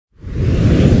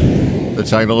The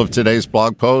title of today's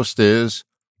blog post is,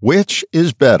 Which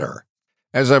is Better?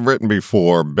 As I've written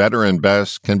before, better and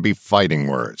best can be fighting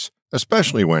words,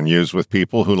 especially when used with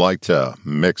people who like to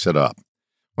mix it up.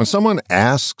 When someone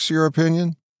asks your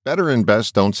opinion, better and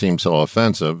best don't seem so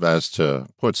offensive as to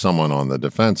put someone on the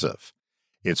defensive.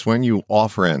 It's when you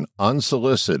offer an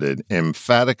unsolicited,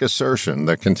 emphatic assertion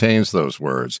that contains those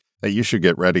words that you should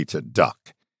get ready to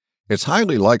duck. It's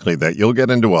highly likely that you'll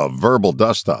get into a verbal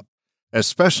dust-up,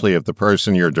 especially if the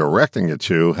person you're directing it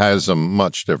to has a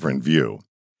much different view.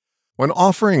 When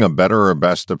offering a better or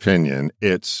best opinion,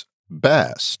 it's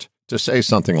best to say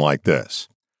something like this: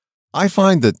 I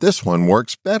find that this one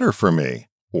works better for me,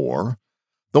 or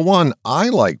the one I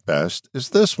like best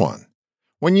is this one.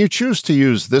 When you choose to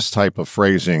use this type of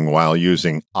phrasing while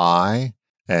using I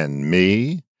and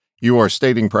me, you are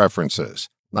stating preferences,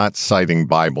 not citing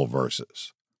Bible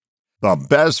verses. The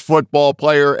best football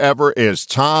player ever is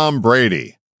Tom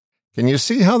Brady. Can you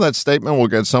see how that statement will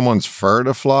get someone's fur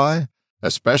to fly,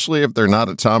 especially if they're not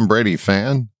a Tom Brady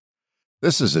fan?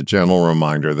 This is a gentle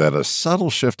reminder that a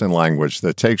subtle shift in language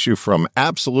that takes you from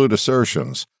absolute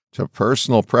assertions to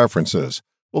personal preferences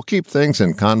will keep things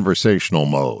in conversational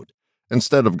mode,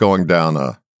 instead of going down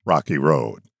a rocky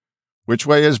road. Which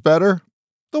way is better?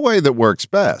 The way that works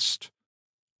best.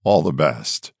 All the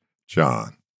best,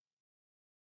 John.